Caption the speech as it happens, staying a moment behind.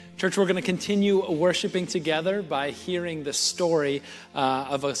Church, we're going to continue worshiping together by hearing the story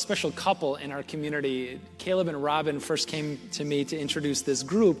of a special couple in our community. Caleb and Robin first came to me to introduce this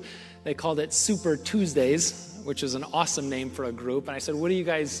group. They called it Super Tuesdays, which is an awesome name for a group. And I said, what are you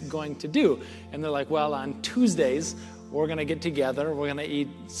guys going to do? And they're like, well, on Tuesdays, we're going to get together. We're going to eat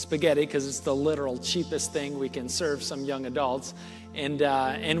spaghetti because it's the literal cheapest thing we can serve some young adults. And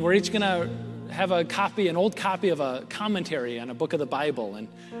we're each going to have an old copy of a commentary on a book of the Bible. And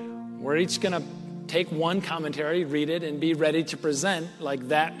we're each going to take one commentary, read it, and be ready to present like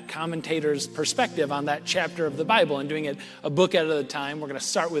that commentator's perspective on that chapter of the Bible, and doing it a book at a time. We're going to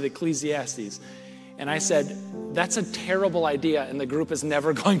start with Ecclesiastes. And I said, that's a terrible idea, and the group is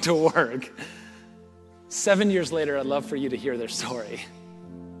never going to work. 7 years later, I'd love for you to hear their story.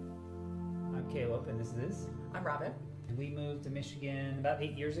 I'm Caleb, and this is... I'm Robin. And we moved to Michigan about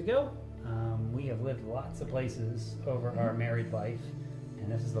 8 years ago. We have lived lots of places over our married life,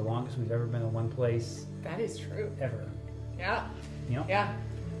 and this is the longest we've ever been in one place. That is true. Ever. Yeah. You know? Yeah.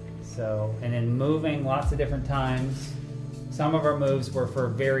 So, and then moving lots of different times. Some of our moves were for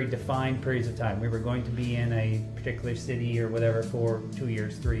very defined periods of time. We were going to be in a particular city or whatever for 2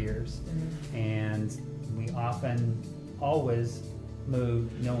 years, 3 years. Mm-hmm. And we always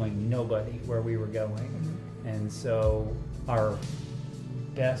moved knowing nobody where we were going. Mm-hmm. And so our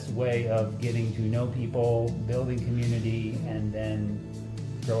best way of getting to know people, building community, and then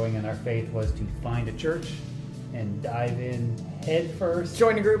growing in our faith was to find a church and dive in head first.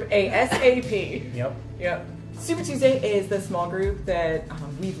 Join a group ASAP. Yep. Super Tuesday is the small group that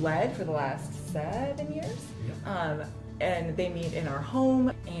we've led for the last 7 years. Yep. And they meet in our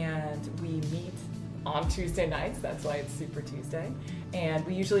home, and we meet on Tuesday nights. That's why it's Super Tuesday. And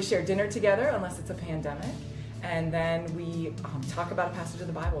we usually share dinner together unless it's a pandemic. And then we talk about a passage of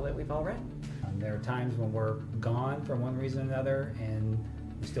the Bible that we've all read. There are times when we're gone for one reason or another, and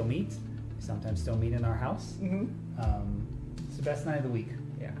we still meet. We sometimes still meet in our house. Mm-hmm. It's the best night of the week.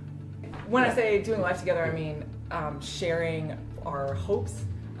 Yeah. When I say doing life together, I mean sharing our hopes,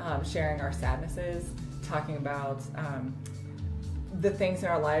 sharing our sadnesses, talking about the things in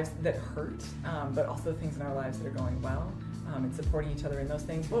our lives that hurt, but also the things in our lives that are going well. And supporting each other in those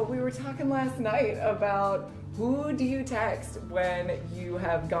things. Well, we were talking last night about who do you text when you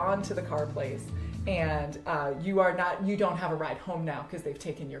have gone to the car place and you don't have a ride home now because they've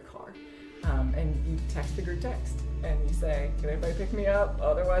taken your car. And you text the group text and you say, can anybody pick me up?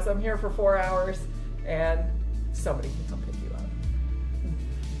 Otherwise I'm here for 4 hours, and somebody can come pick you up.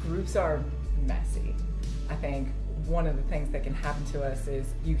 Groups are messy. I think one of the things that can happen to us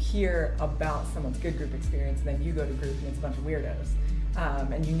is you hear about someone's good group experience, and then you go to group and it's a bunch of weirdos,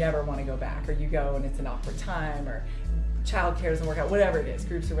 and you never want to go back, or you go and it's an awkward time, or childcare doesn't work out, whatever it is.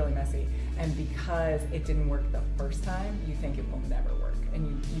 Groups are really messy, and because it didn't work the first time, you think it will never work,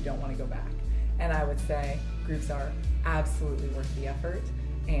 and you don't want to go back. And I would say groups are absolutely worth the effort,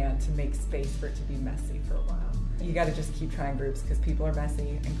 and to make space for it to be messy for a while. You got to just keep trying groups, because people are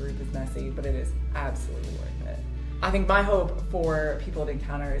messy and group is messy, but it is absolutely worth it. I think my hope for people at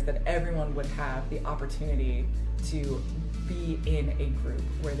Encounter is that everyone would have the opportunity to be in a group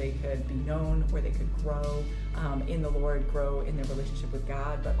where they could be known, where they could grow in the Lord, grow in their relationship with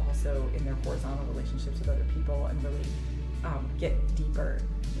God, but also in their horizontal relationships with other people, and really get deeper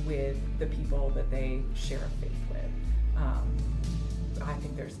with the people that they share a faith with. I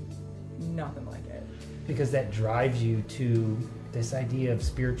think there's nothing like it. Because that drives you to this idea of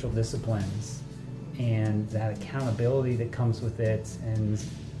spiritual disciplines and that accountability that comes with it, and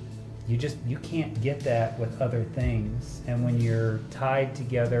you can't get that with other things. And when you're tied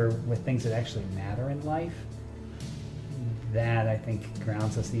together with things that actually matter in life, that I think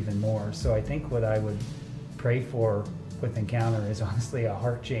grounds us even more. So I think what I would pray for with Encounter is honestly a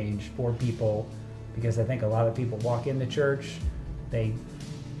heart change for people, because I think a lot of people walk into church, they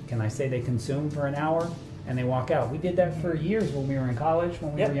consume for an hour, and they walk out. We did that for years when we were in college,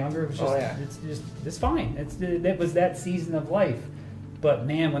 when we were younger. It was just, it's fine. It was that season of life. But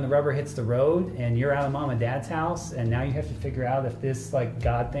man, when the rubber hits the road and you're out of mom and dad's house, and now you have to figure out if this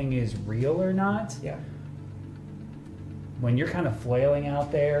God thing is real or not. Yeah. When you're kind of flailing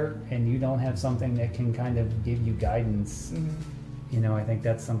out there and you don't have something that can kind of give you guidance, mm-hmm. I think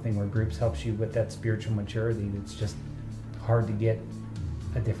that's something where groups helps you with that spiritual maturity that's just hard to get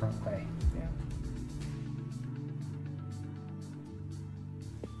a different way. Yeah.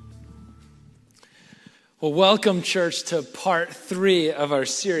 Well, welcome, church, to part 3 of our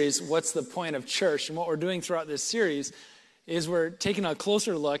series, What's the Point of Church? And what we're doing throughout this series is we're taking a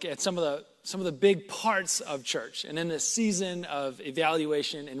closer look at some of the big parts of church. And in this season of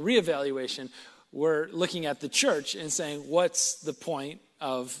evaluation and reevaluation, we're looking at the church and saying, what's the point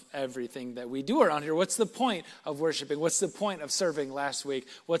of everything that we do around here? What's the point of worshiping? What's the point of serving last week?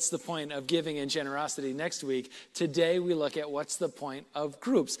 What's the point of giving and generosity next week? Today we look at what's the point of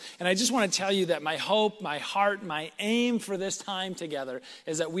groups. And I just want to tell you that my hope, my heart, my aim for this time together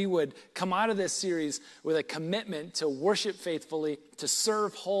is that we would come out of this series with a commitment to worship faithfully, to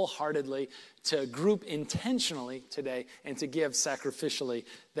serve wholeheartedly, to group intentionally today, and to give sacrificially.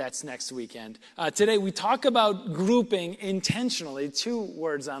 That's next weekend. Today we talk about grouping intentionally. 2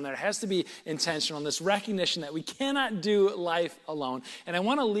 words on there. It has to be intentional, and this recognition that we cannot do life alone. And I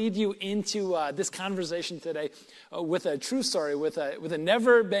want to lead you into this conversation today with a true story, with a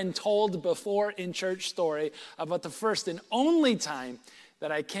never been told before in church story about the first and only time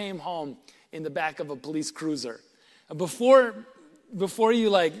that I came home in the back of a police cruiser. Before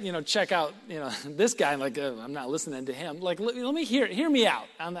you check out this guy, I'm not listening to him. Let me hear me out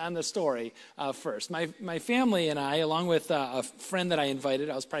on the story first. My family and I, along with a friend that I invited,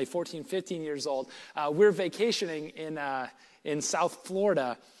 I was probably 14, 15 years old. We're vacationing in South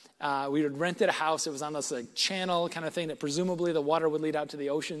Florida. We had rented a house. It was on this channel kind of thing that presumably the water would lead out to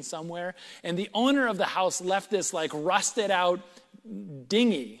the ocean somewhere. And the owner of the house left this rusted out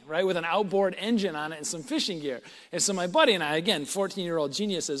dinghy, right, with an outboard engine on it and some fishing gear. And so my buddy and I, again, 14-year-old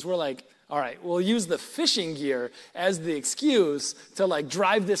geniuses, we're like, all right, we'll use the fishing gear as the excuse to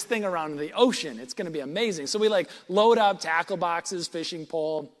drive this thing around the ocean. It's going to be amazing. So we load up tackle boxes, fishing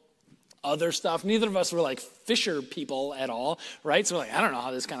pole, other stuff. Neither of us were fisher people at all, right? So we're I don't know how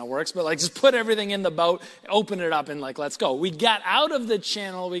this kind of works, but just put everything in the boat, open it up, and let's go. We got out of the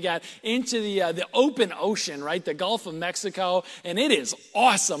channel, we got into the open ocean, right? The Gulf of Mexico, and it is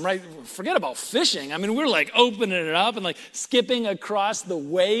awesome, right? Forget about fishing. I mean, we're opening it up and skipping across the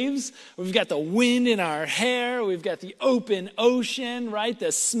waves. We've got the wind in our hair. We've got the open ocean, right?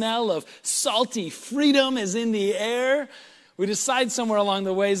 The smell of salty freedom is in the air. We decide somewhere along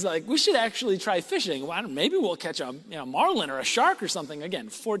the ways, we should actually try fishing. Well, maybe we'll catch a marlin or a shark or something. Again,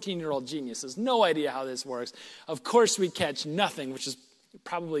 14-year-old geniuses, no idea how this works. Of course, we catch nothing, which is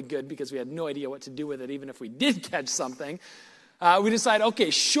probably good because we had no idea what to do with it, even if we did catch something. We decide, okay,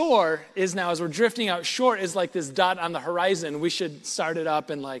 shore is now, as we're drifting out, shore is this dot on the horizon. We should start it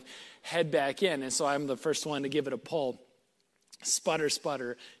up and head back in. And so I'm the first one to give it a pull. Sputter,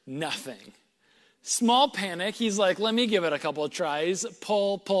 sputter, nothing. Small panic. He's let me give it a couple of tries.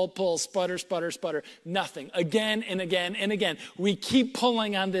 Pull, pull, pull, sputter, sputter, sputter. Nothing. Again and again and again. We keep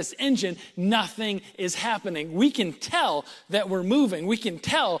pulling on this engine. Nothing is happening. We can tell that we're moving. We can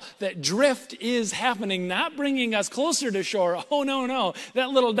tell that drift is happening, not bringing us closer to shore. Oh, no.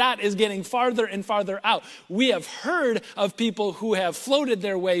 That little dot is getting farther and farther out. We have heard of people who have floated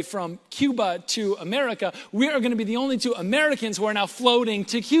their way from Cuba to America. We are going to be the only 2 Americans who are now floating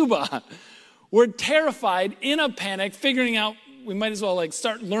to Cuba. We're terrified, in a panic, figuring out we might as well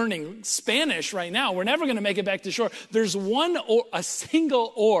start learning Spanish right now. We're never going to make it back to shore. There's a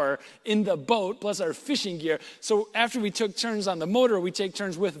single oar in the boat, plus our fishing gear. So after we took turns on the motor, we take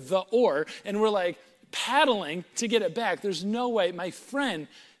turns with the oar, and we're paddling to get it back. There's no way. My friend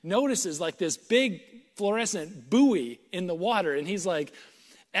notices this big fluorescent buoy in the water, and he's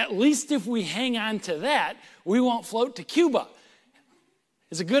at least if we hang on to that, we won't float to Cuba.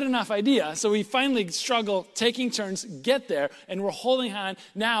 It's a good enough idea. So we finally struggle, taking turns, get there, and we're holding on.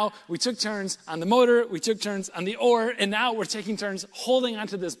 Now we took turns on the motor, we took turns on the oar, and now we're taking turns holding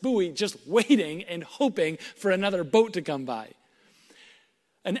onto this buoy, just waiting and hoping for another boat to come by.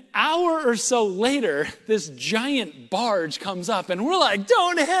 An hour or so later, this giant barge comes up, and we're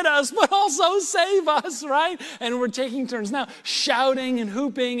don't hit us, but also save us, right? And we're taking turns now, shouting and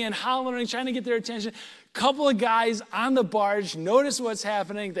hooping and hollering, trying to get their attention. Couple of guys on the barge notice what's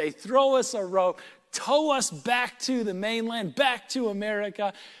happening. They throw us a rope, tow us back to the mainland, back to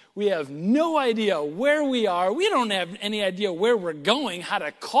America. We have no idea where we are. We don't have any idea where we're going, how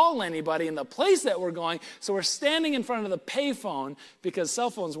to call anybody in the place that we're going. So we're standing in front of the payphone because cell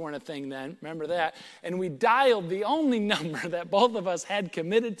phones weren't a thing then. Remember that? And we dialed the only number that both of us had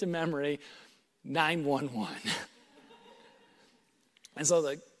committed to memory, 911. And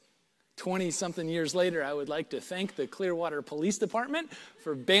so 20-something years later, I would like to thank the Clearwater Police Department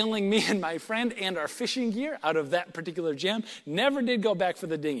for bailing me and my friend and our fishing gear out of that particular jam. Never did go back for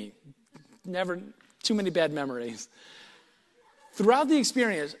the dinghy. Never, too many bad memories. Throughout the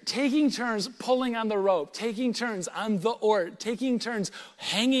experience, taking turns pulling on the rope, taking turns on the oar, taking turns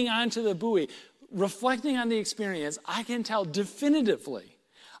hanging onto the buoy, reflecting on the experience, I can tell definitively,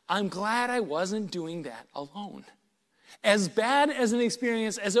 I'm glad I wasn't doing that alone. As bad as an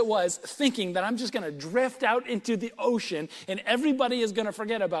experience as it was, thinking that I'm just going to drift out into the ocean and everybody is going to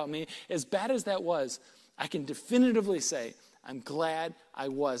forget about me, as bad as that was, I can definitively say I'm glad I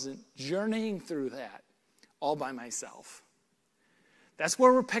wasn't journeying through that all by myself. That's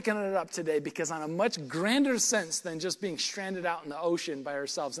where we're picking it up today, because on a much grander sense than just being stranded out in the ocean by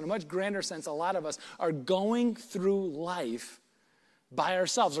ourselves, in a much grander sense, a lot of us are going through life by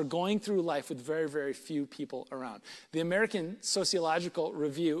ourselves, or going through life with very, very few people around. The American Sociological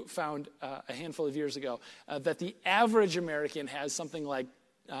Review found a handful of years ago that the average American has something like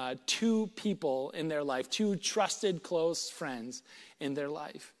 2 people in their life, 2 trusted, close friends in their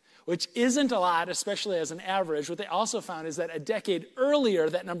life, which isn't a lot, especially as an average. What they also found is that a decade earlier,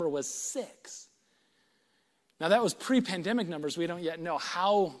 that number was 6. Now, that was pre-pandemic numbers. We don't yet know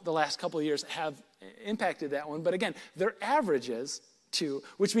how the last couple of years have impacted that one. But again, their averages 2,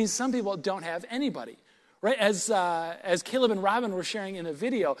 which means some people don't have anybody. Right? As Caleb and Robin were sharing in the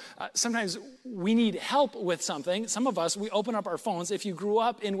video, sometimes we need help with something. Some of us, we open up our phones. If you grew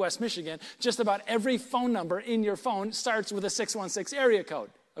up in West Michigan, just about every phone number in your phone starts with a 616 area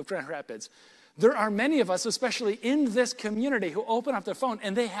code of Grand Rapids. There are many of us, especially in this community, who open up their phone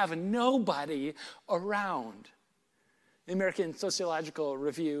and they have nobody around. The American Sociological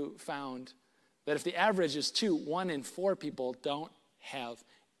Review found that if the average is 2, 1 in 4 people don't have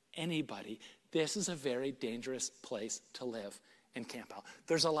anybody. This is a very dangerous place to live and camp out.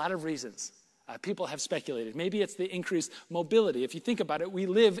 There's a lot of reasons. People have speculated. Maybe it's the increased mobility. If you think about it, we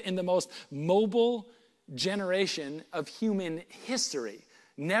live in the most mobile generation of human history.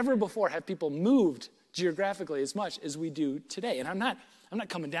 Never before have people moved geographically as much as we do today. And I'm not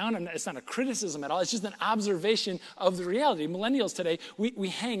coming down. It's not a criticism at all. It's just an observation of the reality. Millennials today, we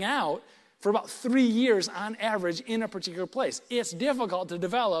hang out for about 3 years on average in a particular place. It's difficult to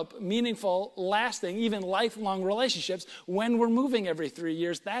develop meaningful, lasting, even lifelong relationships when we're moving every 3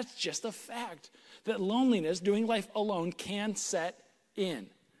 years. That's just a fact. That loneliness, doing life alone, can set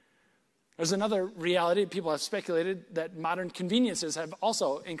in. There's another reality. People have speculated that modern conveniences have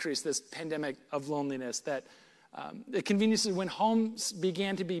also increased this pandemic of loneliness, that the conveniences when homes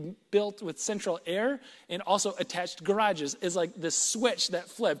began to be built with central air and also attached garages is like this switch that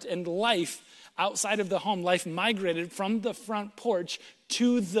flipped, and life outside of the home, life migrated from the front porch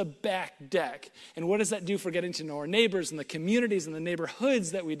to the back deck. And what does that do for getting to know our neighbors and the communities and the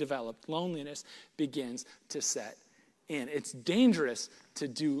neighborhoods that we developed? Loneliness begins to set in. It's dangerous to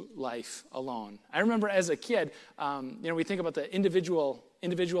do life alone. I remember as a kid, we think about the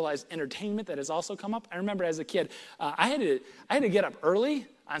individualized entertainment that has also come up. I remember as a kid, I had to get up early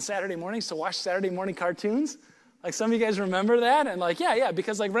on Saturday mornings to watch Saturday morning cartoons. Like, some of you guys remember that? And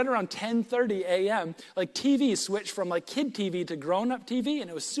because right around 10:30 a.m., TV switched from kid TV to grown-up TV, and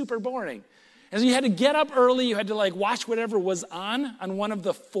it was super boring. And so you had to get up early. You had to watch whatever was on one of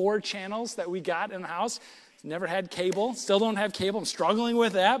the 4 channels that we got in the house. Never had cable. Still don't have cable. I'm struggling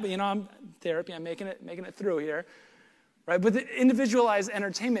with that, but I'm therapy. I'm making it through here. Right? But the individualized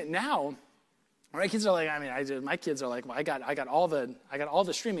entertainment now, right? Kids are my kids are well, I got all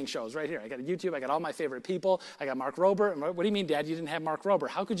the streaming shows right here. I got YouTube. I got all my favorite people. I got Mark Rober. What do you mean, Dad? You didn't have Mark Rober?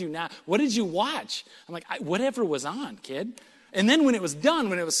 How could you not? What did you watch? I'm whatever was on, kid. And then when it was done,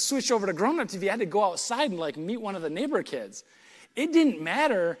 when it was switched over to grown-up TV, I had to go outside and meet one of the neighbor kids. It didn't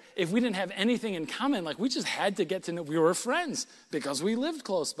matter if we didn't have anything in common. We just had to get to know. We were friends because we lived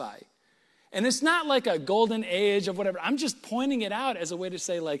close by. And it's not like a golden age of whatever. I'm just pointing it out as a way to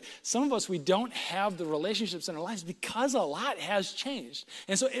say, some of us, we don't have the relationships in our lives because a lot has changed.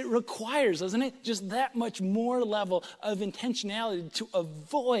 And so it requires, doesn't it, just that much more level of intentionality to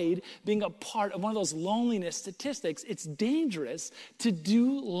avoid being a part of one of those loneliness statistics. It's dangerous to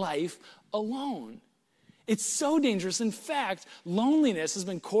do life alone. It's so dangerous. In fact, loneliness has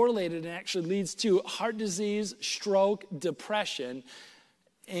been correlated and actually leads to heart disease, stroke, depression,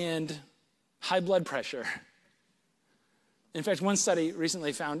 and high blood pressure. In fact, one study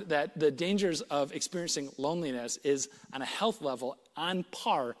recently found that the dangers of experiencing loneliness is, on a health level, on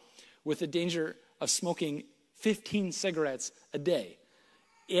par with the danger of smoking 15 cigarettes a day.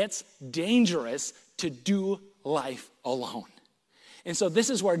 It's dangerous to do life alone. And so this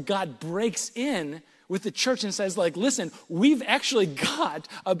is where God breaks in with the church and says, listen, we've actually got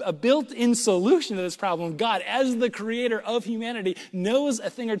a built-in solution to this problem. God, as the creator of humanity, knows a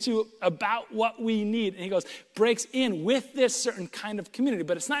thing or two about what we need. And he breaks in with this certain kind of community.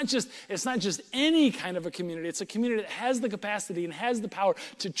 But it's not just any kind of a community. It's a community that has the capacity and has the power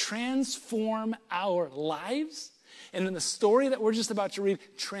to transform our lives. And in the story that we're just about to read,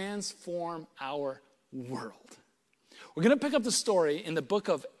 transform our world. We're going to pick up the story in the book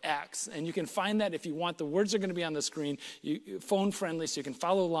of Acts, and you can find that if you want. The words are going to be on the screen, phone friendly, so you can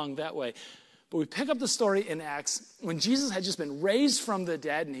follow along that way. But we pick up the story in Acts when Jesus had just been raised from the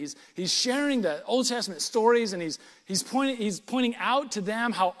dead, and he's sharing the Old Testament stories, and he's pointing out to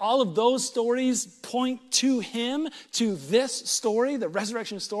them how all of those stories point to him, to this story, the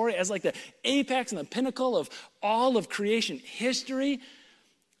resurrection story, as like the apex and the pinnacle of all of creation history.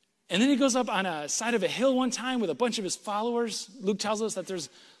 And then he goes up on a side of a hill one time with a bunch of his followers. Luke tells us that there's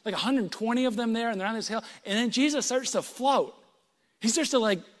like 120 of them there, and they're on this hill. And then Jesus starts to float. He starts to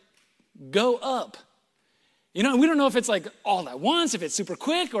like go up. You know, we don't know if it's like all at once, if it's super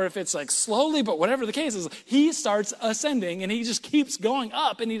quick, or if it's like slowly, but whatever the case is, he starts ascending and he just keeps going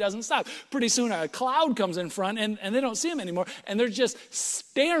up and he doesn't stop. Pretty soon a cloud comes in front and they don't see him anymore. And they're just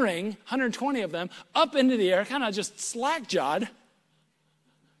staring, 120 of them, up into the air, kind of just slack-jawed.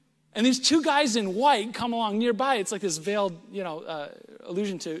 And these two guys in white come along nearby. It's like this veiled,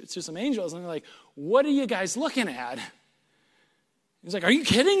 allusion to some angels. And they're like, what are you guys looking at? He's like, are you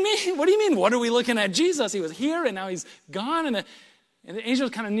kidding me? What do you mean, what are we looking at? Jesus, he was here and now he's gone. And the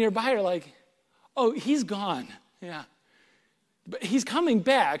angels kind of nearby are like, oh, he's gone. Yeah. But he's coming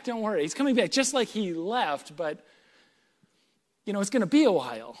back. Don't worry. He's coming back just like he left. But, it's going to be a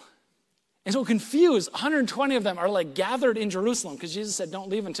while. And so confused, 120 of them are like gathered in Jerusalem because Jesus said, don't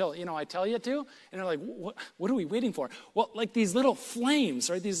leave until, I tell you to. And they're like, what are we waiting for? Well, like these little flames,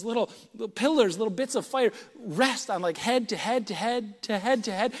 right? These little pillars, little bits of fire rest on like head to head to head to head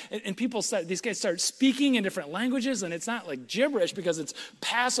to head. And these guys start speaking in different languages, and it's not like gibberish because it's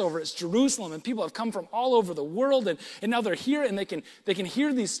Passover, it's Jerusalem, and people have come from all over the world, and now they're here and they can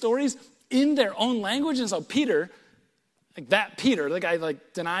hear these stories in their own language. And so Peter, the guy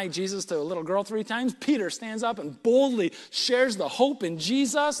denied Jesus to a little girl 3 times, Peter stands up and boldly shares the hope in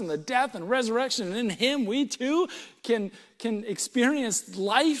Jesus and the death and resurrection. And in him, we too can experience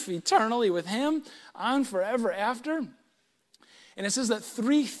life eternally with him on forever after. And it says that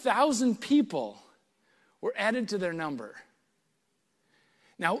 3,000 people were added to their number.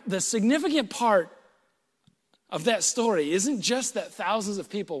 Now, the significant part of that story isn't just that thousands of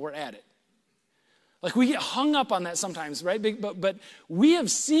people were added. Like we get hung up on that sometimes, right? But we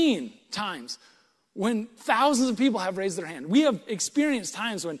have seen times when thousands of people have raised their hand. We have experienced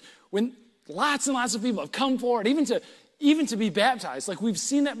times when lots and lots of people have come forward, even to be baptized. Like we've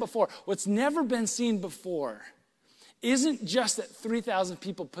seen that before. What's never been seen before isn't just that 3,000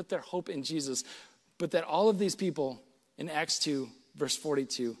 people put their hope in Jesus, but that all of these people in Acts 2, verse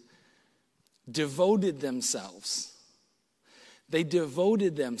 42, devoted themselves. They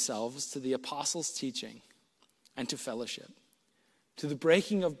devoted themselves to the apostles' teaching and to fellowship, to the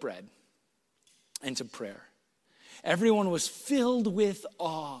breaking of bread and to prayer. Everyone was filled with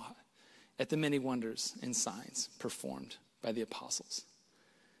awe at the many wonders and signs performed by the apostles.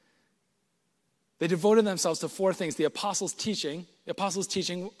 They devoted themselves to 4 things. The apostles' teaching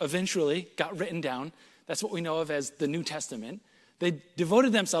eventually got written down. That's what we know of as the New Testament. They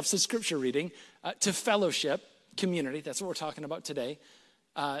devoted themselves to scripture reading, to fellowship, community, that's what we're talking about today.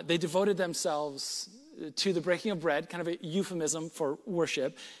 They devoted themselves to the breaking of bread, kind of a euphemism for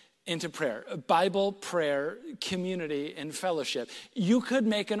worship, and to prayer. Bible, prayer, community, and fellowship. You could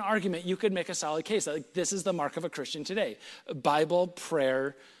make an argument, you could make a solid case that this is the mark of a Christian today. Bible,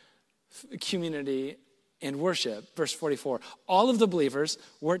 prayer, community, and worship. Verse 44, all of the believers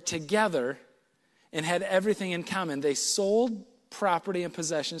were together and had everything in common. They sold property and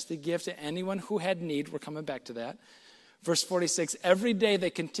possessions to give to anyone who had need. We're coming back to that. Verse 46, every day they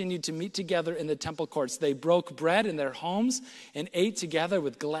continued to meet together in the temple courts. They broke bread in their homes and ate together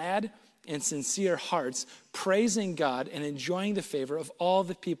with glad and sincere hearts, praising God and enjoying the favor of all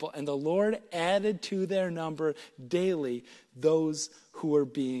the people. And the Lord added to their number daily those who were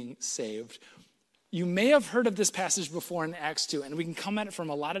being saved. You may have heard of this passage before in Acts 2, and we can come at it from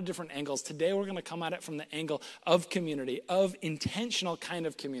a lot of different angles. Today we're going to come at it from the angle of community, of intentional kind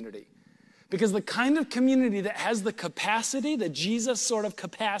of community. Because the kind of community that has the capacity, the Jesus sort of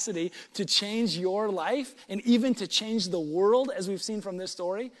capacity to change your life and even to change the world, as we've seen from this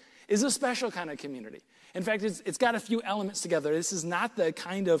story, is a special kind of community. In fact, it's got a few elements together. This is not the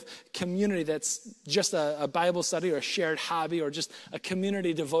kind of community that's just a Bible study or a shared hobby or just a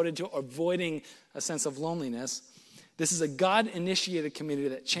community devoted to avoiding a sense of loneliness. This is a God-initiated community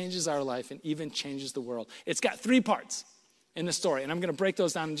that changes our life and even changes the world. It's got 3 parts in the story, and I'm going to break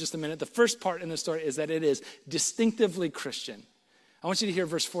those down in just a minute. The first part in the story is that it is distinctively Christian. I want you to hear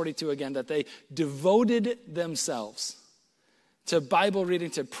verse 42 again, that they devoted themselves to Bible reading,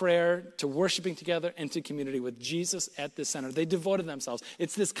 to prayer, to worshiping together, and to community with Jesus at the center. They devoted themselves.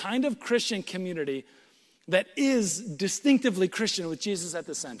 It's this kind of Christian community that is distinctively Christian with Jesus at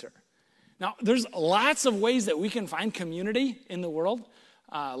the center. Now, there's lots of ways that we can find community in the world.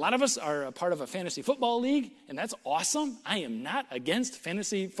 A lot of us are a part of a fantasy football league, and that's awesome. I am not against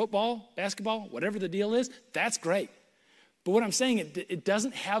fantasy football, basketball, whatever the deal is. That's great. But what I'm saying, it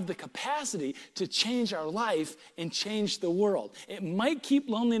doesn't have the capacity to change our life and change the world. It might keep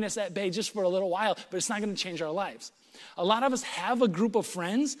loneliness at bay just for a little while, but it's not going to change our lives. A lot of us have a group of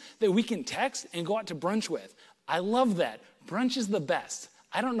friends that we can text and go out to brunch with. I love that. Brunch is the best.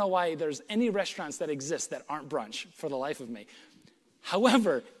 I don't know why there's any restaurants that exist that aren't brunch for the life of me.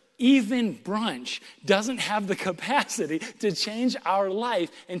 However, even brunch doesn't have the capacity to change our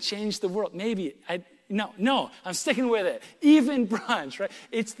life and change the world. No, I'm sticking with it. Even brunch, right?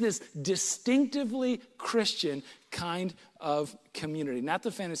 It's this distinctively Christian kind of community. Not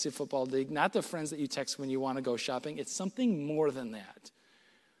the fantasy football league, not the friends that you text when you want to go shopping. It's something more than that.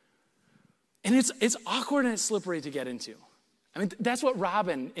 And it's awkward and it's slippery to get into. I mean, that's what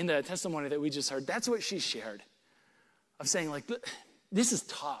Robin, in the testimony that we just heard, that's what she shared. Of saying, like, this is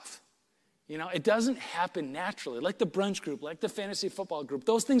tough. You know, it doesn't happen naturally. Like the brunch group, like the fantasy football group.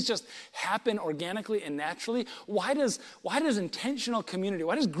 Those things just happen organically and naturally. Why does intentional community,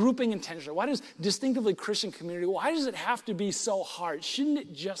 why does grouping intentional, why does distinctively Christian community, why does it have to be so hard? Shouldn't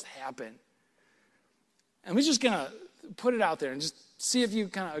it just happen? And we're just going to put it out there and just see if you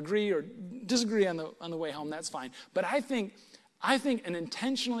kind of agree or disagree on the way home. That's fine. But I think an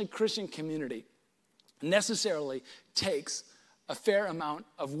intentionally Christian community necessarily takes a fair amount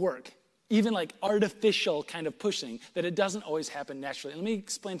of work, even like artificial kind of pushing, that it doesn't always happen naturally. Let me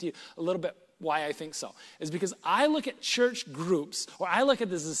explain to you a little bit why I think so. Is because I look at church groups, or I look at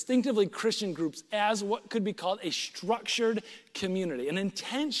this distinctively Christian groups as what could be called a structured community, an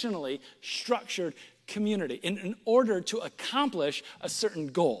intentionally structured community in order to accomplish a certain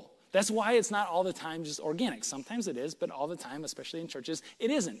goal. That's why it's not all the time just organic. Sometimes it is, but all the time, especially in churches,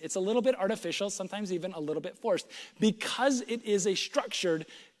 it isn't. It's a little bit artificial, sometimes even a little bit forced, because it is a structured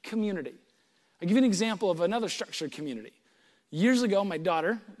community. I'll give you an example of another structured community. Years ago, my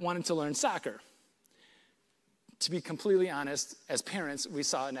daughter wanted to learn soccer. To be completely honest, as parents, we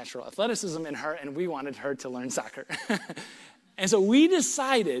saw a natural athleticism in her, and we wanted her to learn soccer. And so we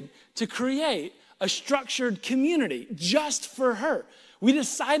decided to create a structured community just for her. We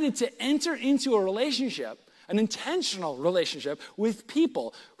decided to enter into a relationship, an intentional relationship with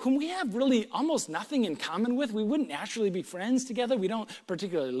people whom we have really almost nothing in common with. We wouldn't naturally be friends together. We don't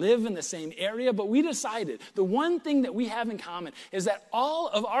particularly live in the same area, but we decided the one thing that we have in common is that all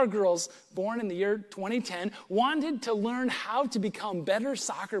of our girls born in the year 2010 wanted to learn how to become better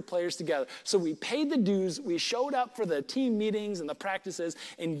soccer players together. So we paid the dues, we showed up for the team meetings and the practices,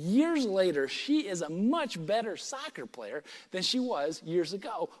 and years later, she is a much better soccer player than she was years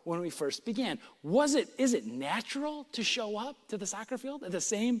ago when we first began. Is it natural to show up to the soccer field at the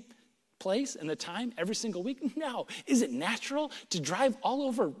same place and the time every single week? No. Is it natural to drive all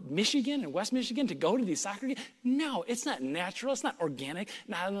over Michigan and West Michigan to go to these soccer games? No, it's not natural. It's not organic,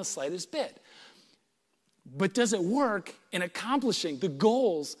 not in the slightest bit. But does it work in accomplishing the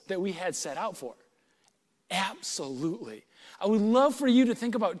goals that we had set out for? Absolutely. I would love for you to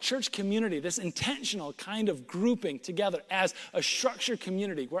think about church community, this intentional kind of grouping together as a structured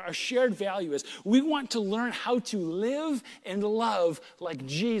community where our shared value is we want to learn how to live and love like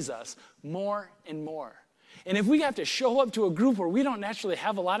Jesus more and more. And if we have to show up to a group where we don't naturally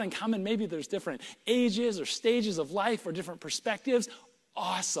have a lot in common, maybe there's different ages or stages of life or different perspectives,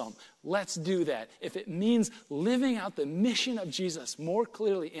 awesome. Let's do that. If it means living out the mission of Jesus more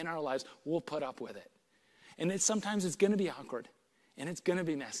clearly in our lives, we'll put up with it. And sometimes it's going to be awkward, and it's going to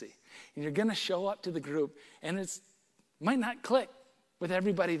be messy. And you're going to show up to the group, and it might not click with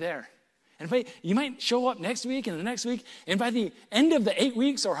everybody there. And you might show up next week and the next week, and by the end of the 8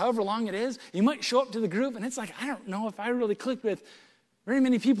 weeks or however long it is, you might show up to the group, and it's like, I don't know if I really clicked with very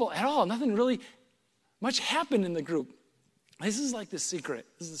many people at all. Nothing really much happened in the group. This is like the secret.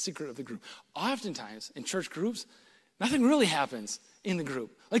 This is the secret of the group. Oftentimes in church groups, nothing really happens in the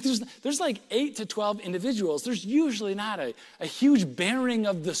group. Like there's like 8 to 12 individuals. There's usually not a huge bearing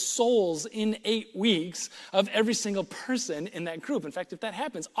of the souls in 8 weeks of every single person in that group. In fact, if that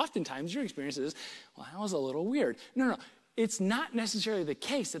happens, oftentimes your experience is, well, that was a little weird. No. It's not necessarily the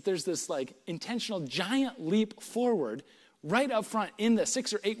case that there's this like intentional giant leap forward right up front in the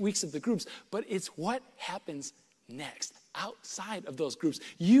 6 or 8 weeks of the groups, but it's what happens next outside of those groups.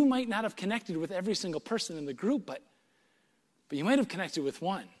 You might not have connected with every single person in the group, but you might have connected with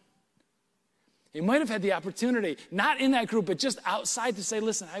one. You might have had the opportunity, not in that group, but just outside to say,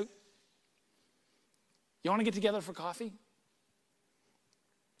 listen, you want to get together for coffee?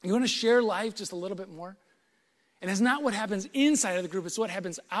 You want to share life just a little bit more? And it's not what happens inside of the group, it's what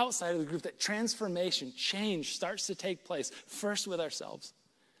happens outside of the group that transformation, change starts to take place, first with ourselves.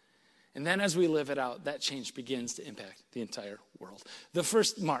 And then as we live it out, that change begins to impact the entire world. The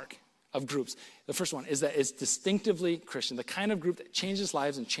first mark of groups, the first one is that it's distinctively Christian. The kind of group that changes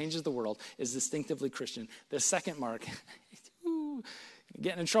lives and changes the world is distinctively Christian. The second mark,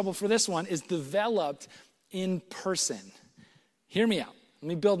 getting in trouble for this one, is developed in person. Hear me out. Let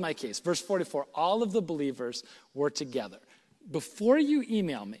me build my case. Verse 44, all of the believers were together. Before you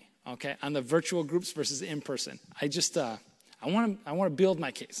email me, okay, on the virtual groups versus in person, I want to build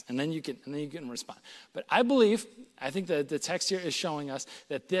my case, and then you can respond. But I think that the text here is showing us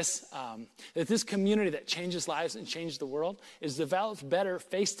that this community that changes lives and changes the world is developed better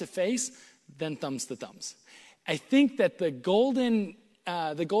face to face than thumbs to thumbs. I think that the golden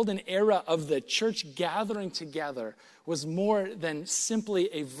era of the church gathering together was more than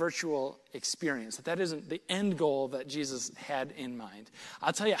simply a virtual experience. That isn't the end goal that Jesus had in mind.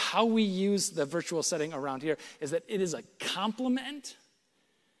 I'll tell you how we use the virtual setting around here is that it is a complement,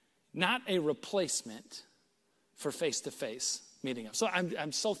 not a replacement for face-to-face meeting up. So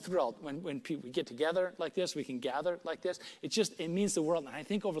I'm so thrilled when we get together like this, we can gather like this. It means the world. And I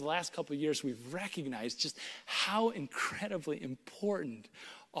think over the last couple of years, we've recognized just how incredibly important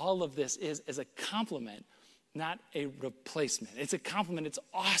all of this is as a complement, not a replacement. It's a complement. It's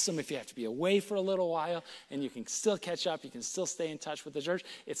awesome if you have to be away for a little while and you can still catch up. You can still stay in touch with the church.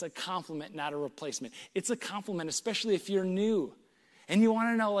 It's a complement, not a replacement. It's a complement, especially if you're new and you want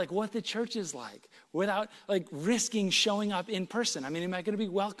to know what the church is like without risking showing up in person. I mean, am I going to be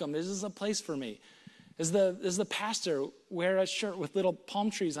welcome? Is this a place for me? Does the pastor wear a shirt with little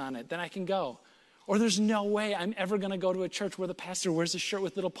palm trees on it? Then I can go. Or there's no way I'm ever going to go to a church where the pastor wears a shirt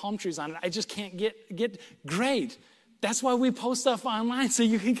with little palm trees on it. I just can't get great. That's why we post stuff online, so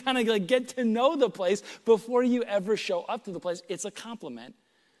you can kind of get to know the place before you ever show up to the place. It's a complement.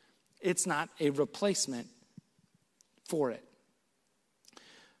 It's not a replacement for it.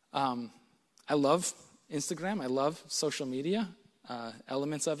 I love Instagram. I love social media.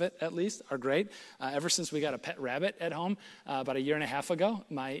 Elements of it, at least, are great. Ever since we got a pet rabbit at home about 1.5 years ago,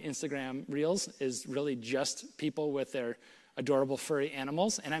 my Instagram Reels is really just people with their adorable furry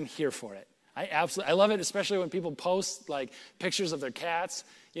animals, and I'm here for it. I love it, especially when people post pictures of their cats,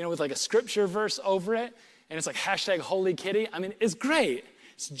 with a scripture verse over it, and it's #HolyKitty. I mean, it's great.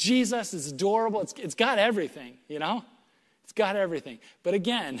 It's Jesus. It's adorable. It's got everything. It's got everything. But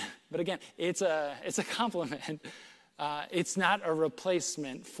again, it's a compliment. It's not a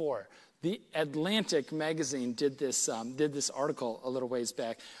replacement for. The Atlantic magazine did this article a little ways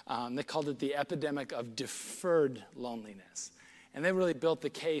back. They called it the epidemic of deferred loneliness, and they really built the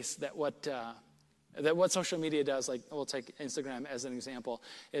case that what social media does, we'll take Instagram as an example,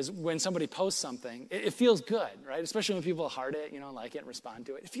 is when somebody posts something, it feels good, right? Especially when people heart it, like it and respond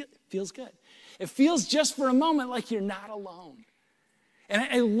to it. It feels good. It feels just for a moment like you're not alone. And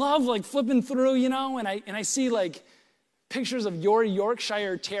I love flipping through, and I see pictures of your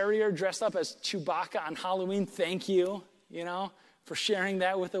Yorkshire Terrier dressed up as Chewbacca on Halloween. Thank you, for sharing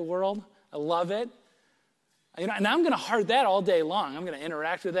that with the world. I love it. And I'm going to heart that all day long. I'm going to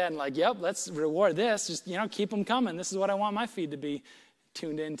interact with that and yep, let's reward this. Just, keep them coming. This is what I want my feed to be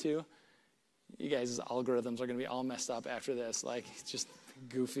tuned into. You guys' algorithms are going to be all messed up after this. Just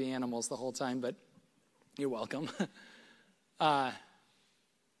goofy animals the whole time, but you're welcome.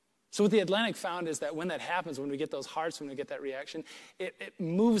 So what the Atlantic found is that when that happens, when we get those hearts, when we get that reaction, it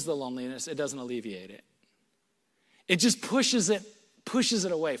moves the loneliness. It doesn't alleviate it. It just pushes it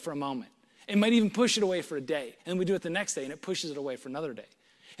away for a moment. It might even push it away for a day. And we do it the next day, and it pushes it away for another day.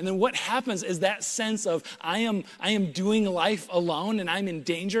 And then what happens is that sense of I am doing life alone and I'm in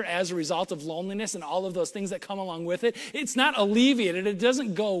danger as a result of loneliness and all of those things that come along with it. It's not alleviated. It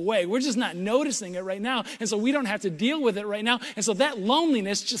doesn't go away. We're just not noticing it right now. And so we don't have to deal with it right now. And so that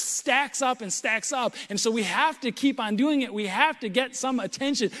loneliness just stacks up and stacks up. And so we have to keep on doing it. We have to get some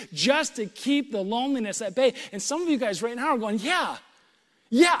attention just to keep the loneliness at bay. And some of you guys right now are going, yeah,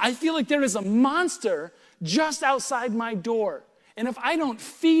 I feel like there is a monster just outside my door. And if I don't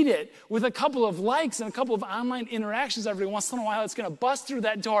feed it with a couple of likes and a couple of online interactions every once in a while, it's going to bust through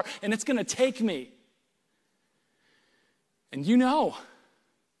that door and it's going to take me. And you know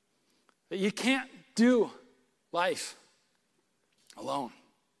that you can't do life alone.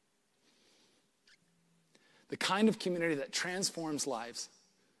 The kind of community that transforms lives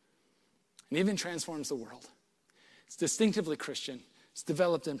and even transforms the world. It's distinctively Christian. It's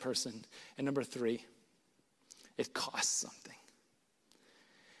developed in person. And number 3, it costs something.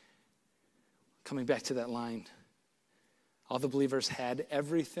 Coming back to that line, all the believers had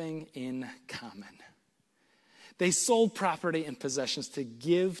everything in common. They sold property and possessions to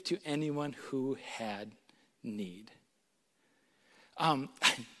give to anyone who had need.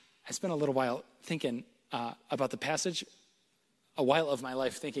 I spent a little while thinking about the passage, a while of my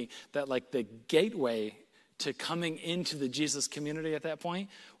life thinking that like the gateway to coming into the Jesus community at that point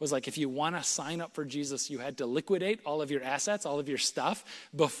was like if you want to sign up for Jesus, you had to liquidate all of your assets, all of your stuff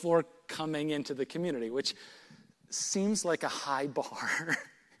before coming into the community, which seems like a high bar.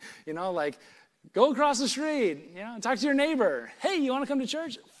 Like go across the street, talk to your neighbor. Hey, you want to come to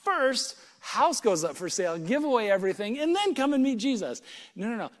church? First, house goes up for sale, give away everything, and then come and meet Jesus.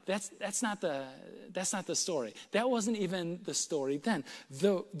 No. That's not the story. That wasn't even the story then.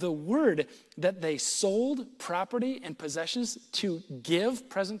 The word that they sold property and possessions to give,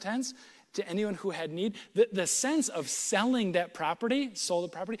 present tense, to anyone who had need, the sense of selling that property, sold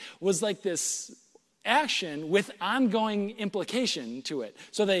the property, was like this action with ongoing implication to it.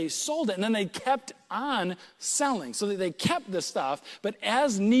 So they sold it and then they kept on selling. So that they kept the stuff, but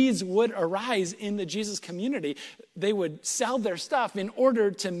as needs would arise in the Jesus community, they would sell their stuff in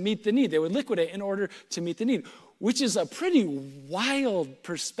order to meet the need. They would liquidate in order to meet the need, which is a pretty wild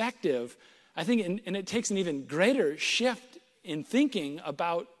perspective, I think, and it takes an even greater shift in thinking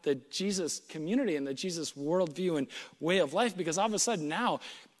about the Jesus community and the Jesus worldview and way of life, because all of a sudden now,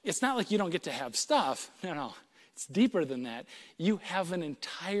 it's not like you don't get to have stuff. No. It's deeper than that. You have an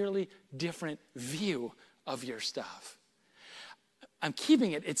entirely different view of your stuff. I'm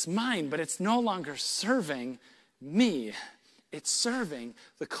keeping it. It's mine, but it's no longer serving me. It's serving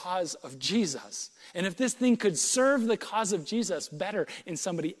the cause of Jesus. And if this thing could serve the cause of Jesus better in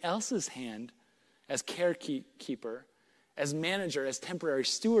somebody else's hand as caretaker, as manager, as temporary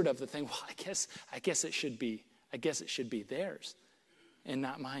steward of the thing, well, I guess it should be theirs and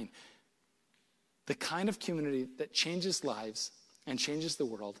not mine. The kind of community that changes lives and changes the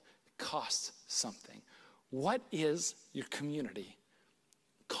world costs something. What is your community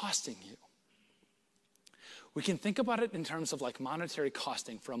costing you? We can think about it in terms of like monetary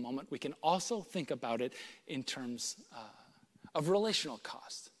costing for a moment. We can also think about it in terms of relational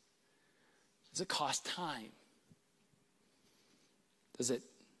cost. Does it cost time? Does it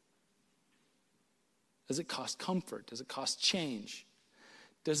cost comfort? Does it cost change?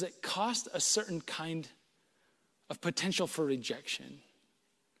 Does it cost a certain kind of potential for rejection?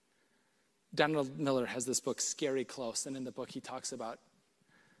 Donald Miller has this book, Scary Close, and in the book he talks about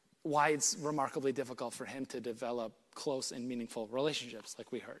why it's remarkably difficult for him to develop close and meaningful relationships,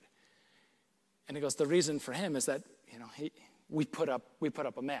 like we heard. And he goes, the reason for him is that we put up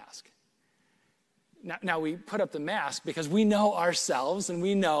a mask. Now we put up the mask because we know ourselves and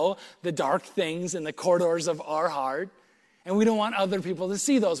we know the dark things in the corridors of our heart. And we don't want other people to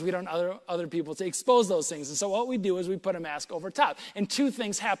see those. We don't want other people to expose those things. And so what we do is we put a mask over top. And two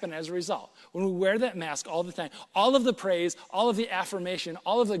things happen as a result. When we wear that mask all the time, all of the praise, all of the affirmation,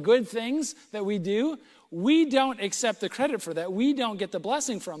 all of the good things that we do, we don't accept the credit for that. We don't get the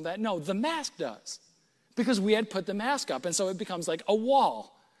blessing from that. No, the mask does. Because we had put the mask up. And so it becomes like a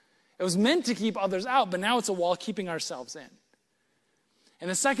wall. It was meant to keep others out, but now it's a wall keeping ourselves in. And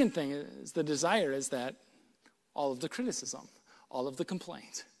the second thing is the desire is that all of the criticism, all of the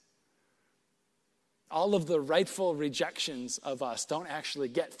complaint, all of the rightful rejections of us don't actually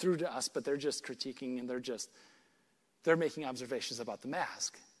get through to us, but they're just critiquing and they're making observations about the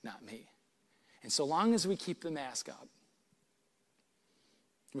mask, not me. And so long as we keep the mask up,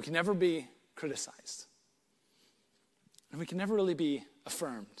 we can never be criticized. And we can never really be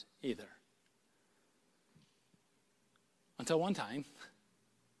affirmed either. Until one time,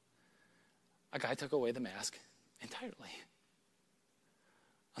 a guy took away the mask entirely.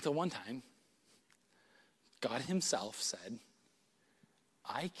 Until one time, God himself said,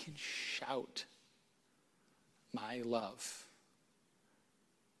 I can shout my love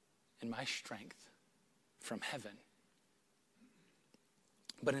and my strength from heaven.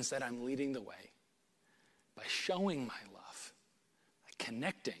 But instead, I'm leading the way by showing my love, by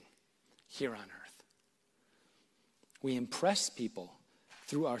connecting here on earth. We impress people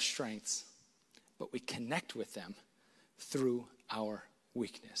through our strengths, but we connect with them through our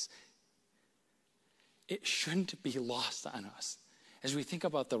weakness. It shouldn't be lost on us. As we think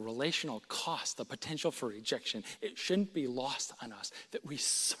about the relational cost, the potential for rejection, it shouldn't be lost on us that we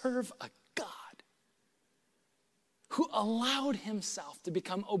serve a God who allowed himself to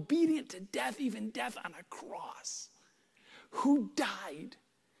become obedient to death, even death on a cross, who died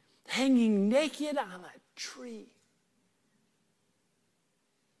hanging naked on a tree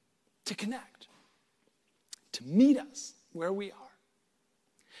to connect, to meet us where we are.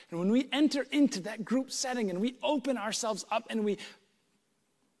 And when we enter into that group setting and we open ourselves up and we,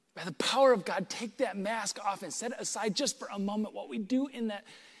 by the power of God, take that mask off and set it aside just for a moment, what we do in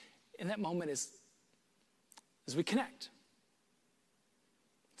that moment is we connect.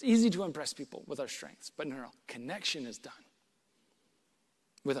 It's easy to impress people with our strengths, but no, connection is done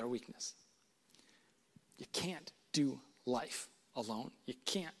with our weakness. You can't do life alone. You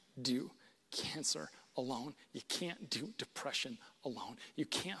can't do cancer alone. You can't do depression alone. You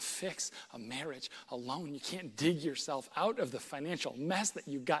can't fix a marriage alone. You can't dig yourself out of the financial mess that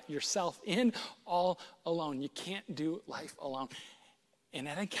you got yourself in all alone. You can't do life alone. And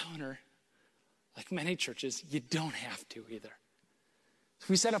at Encounter, like many churches, you don't have to either. So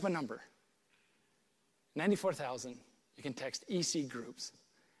we set up a number, 94,000. You can text EC groups,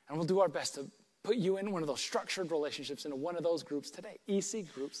 and we'll do our best to put you in one of those structured relationships into one of those groups today.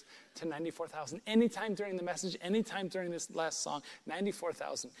 EC groups to 94,000. Anytime during the message, anytime during this last song,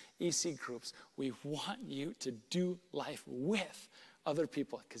 94,000 EC groups. We want you to do life with other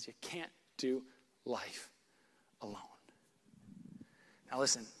people because you can't do life alone. Now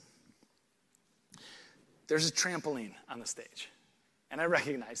listen, there's a trampoline on the stage, and I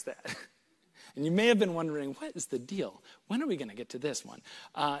recognize that. And you may have been wondering, what is the deal? When are we going to get to this one?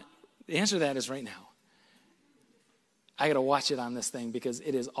 The answer to that is right now. I got to watch it on this thing because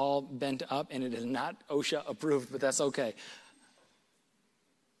it is all bent up and it is not OSHA approved, but that's okay.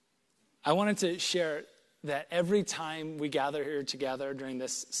 I wanted to share that every time we gather here together during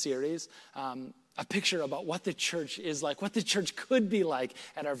this series, a picture about what the church is like, what the church could be like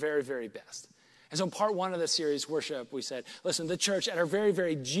at our very, very best. And so in part one of the series, worship, we said, listen, the church at our very,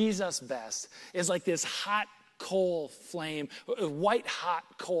 very Jesus best is like this hot coal flame, white hot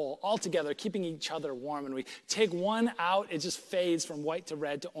coal, all together, keeping each other warm. And we take one out, it just fades from white to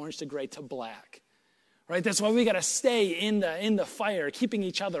red to orange to gray to black. Right? That's why we got to stay in the fire, keeping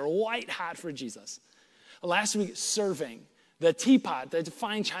each other white hot for Jesus. Last week, serving, the teapot, the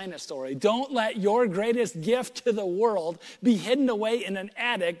fine china story. Don't let your greatest gift to the world be hidden away in an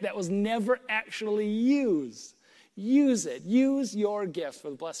attic that was never actually used. Use it. Use your gift for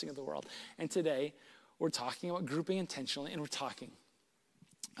the blessing of the world. And today, we're talking about grouping intentionally, and we're talking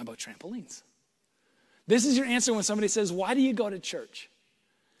about trampolines. This is your answer when somebody says, why do you go to church?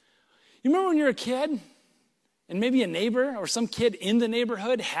 You remember when you were a kid, and maybe a neighbor or some kid in the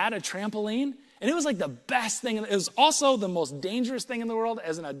neighborhood had a trampoline, and it was like the best thing. It was also the most dangerous thing in the world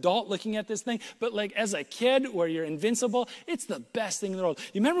as an adult looking at this thing, but like as a kid where you're invincible, it's the best thing in the world.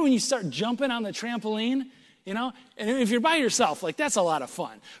 You remember when you start jumping on the trampoline? You know, and if you're by yourself, like that's a lot of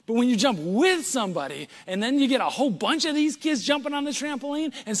fun. But when you jump with somebody and then you get a whole bunch of these kids jumping on the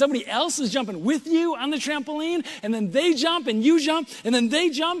trampoline and somebody else is jumping with you on the trampoline and then they jump and you jump and then they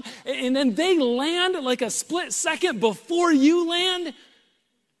jump and then they land like a split second before you land.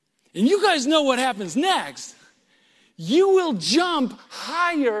 And you guys know what happens next. You will jump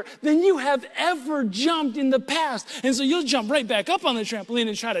higher than you have ever jumped in the past. And so you'll jump right back up on the trampoline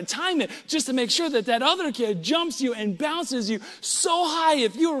and try to time it just to make sure that that other kid jumps you and bounces you so high.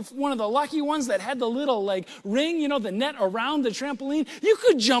 If you were one of the lucky ones that had the little like ring, you know, the net around the trampoline, you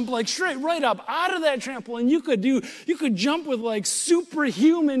could jump like straight right up out of that trampoline. You could jump with like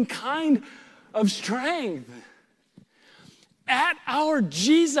superhuman kind of strength. At our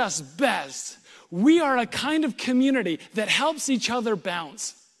Jesus best, we are a kind of community that helps each other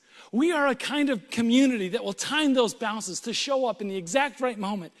bounce. We are a kind of community that will time those bounces to show up in the exact right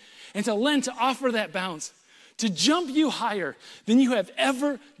moment and to lend, to offer that bounce, to jump you higher than you have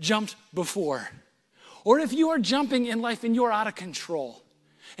ever jumped before. Or if you are jumping in life and you're out of control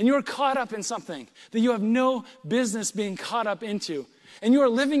and you're caught up in something that you have no business being caught up into, and you are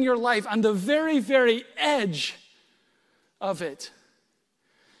living your life on the very, very edge of it,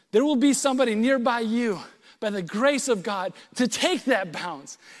 there will be somebody nearby you, by the grace of God, to take that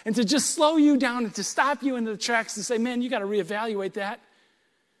bounce and to just slow you down and to stop you in the tracks and say, man, you got to reevaluate that.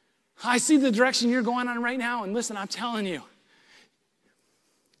 I see the direction you're going on right now, and listen, I'm telling you,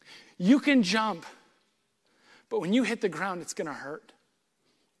 you can jump, but when you hit the ground, it's going to hurt.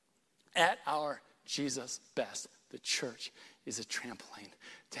 At our Jesus best, the church is a trampoline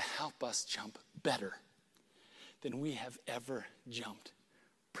to help us jump better than we have ever jumped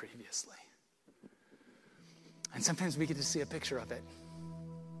previously. And sometimes we get to see a picture of it.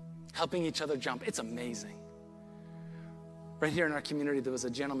 Helping each other jump. It's amazing. Right here in our community, there was a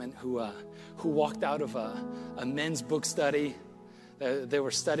gentleman who walked out of a men's book study. They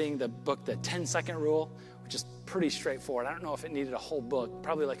were studying the book, The 10-Second Rule, which is pretty straightforward. I don't know if it needed a whole book,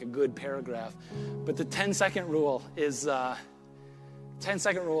 probably like a good paragraph. But the 10-second rule is...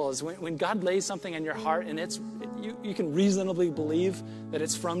 10-second rule is when God lays something in your heart and you can reasonably believe that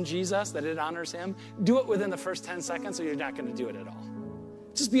it's from Jesus, that it honors him, do it within the first 10 seconds or you're not going to do it at all.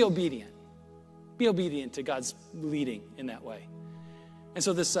 Just be obedient. Be obedient to God's leading in that way. And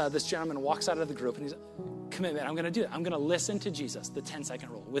so this gentleman walks out of the group and he's, commitment, I'm going to do it. I'm going to listen to Jesus, the 10-second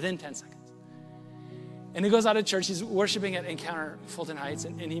rule, within 10 seconds. And he goes out of church. He's worshiping at Encounter Fulton Heights,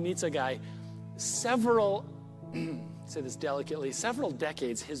 and he meets a guy several, say this delicately, several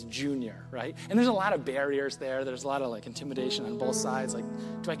decades his junior, right? And there's a lot of barriers there. There's a lot of intimidation on both sides. Like,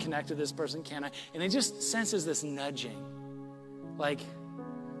 do I connect with this person? Can I? And he just senses this nudging. Like,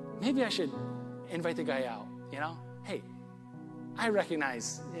 maybe I should invite the guy out, Hey, I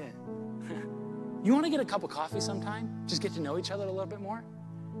recognize, you want to get a cup of coffee sometime? Just get to know each other a little bit more?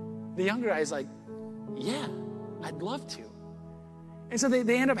 The younger guy's like, yeah, I'd love to. And so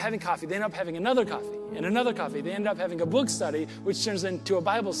they end up having coffee. They end up having another coffee and another coffee. They end up having a book study, which turns into a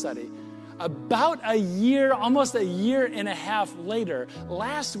Bible study. About a year, almost a year and a half later,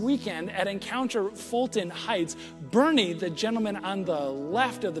 last weekend at Encounter Fulton Heights, Bernie, the gentleman on the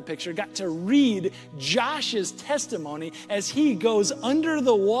left of the picture, got to read Josh's testimony as he goes under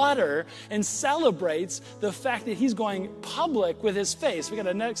the water and celebrates the fact that he's going public with his face. We got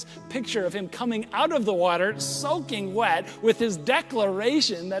a next picture of him coming out of the water, soaking wet, with his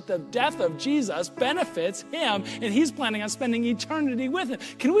declaration that the death of Jesus benefits him, and he's planning on spending eternity with him.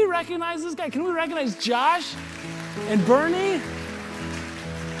 Can we recognize this guy? Can we recognize Josh and Bernie?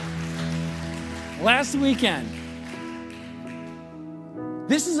 Last weekend.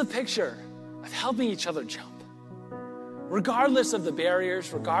 This is a picture of helping each other jump. Regardless of the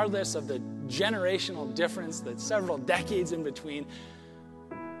barriers, regardless of the generational difference, the several decades in between,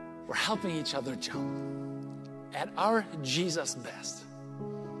 we're helping each other jump. At our Jesus best,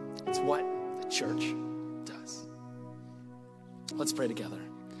 it's what the church does. Let's pray together.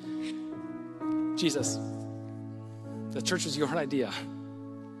 Jesus, the church was your idea.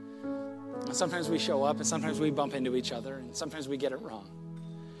 And sometimes we show up and sometimes we bump into each other and sometimes we get it wrong.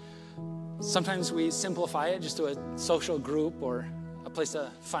 Sometimes we simplify it just to a social group or a place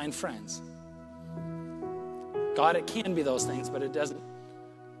to find friends. God, it can be those things, but it doesn't.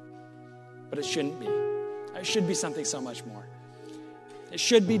 But it shouldn't be. It should be something so much more. It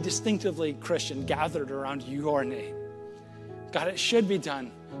should be distinctively Christian, gathered around your name. God, it should be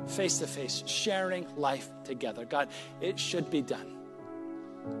done face to face, sharing life together. God, it should be done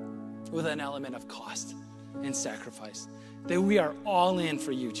with an element of cost and sacrifice. That we are all in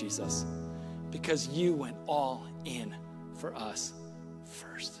for you, Jesus, because you went all in for us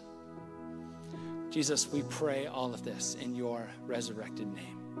first. Jesus, we pray all of this in your resurrected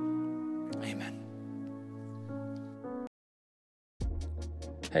name. Amen.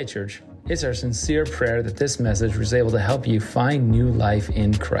 Hey, church. It's our sincere prayer that this message was able to help you find new life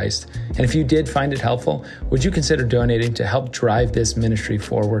in Christ. And if you did find it helpful, would you consider donating to help drive this ministry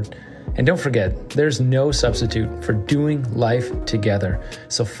forward? And don't forget, there's no substitute for doing life together.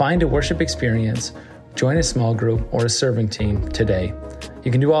 So find a worship experience, join a small group or a serving team today.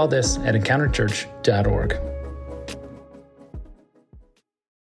 You can do all this at encounterchurch.org.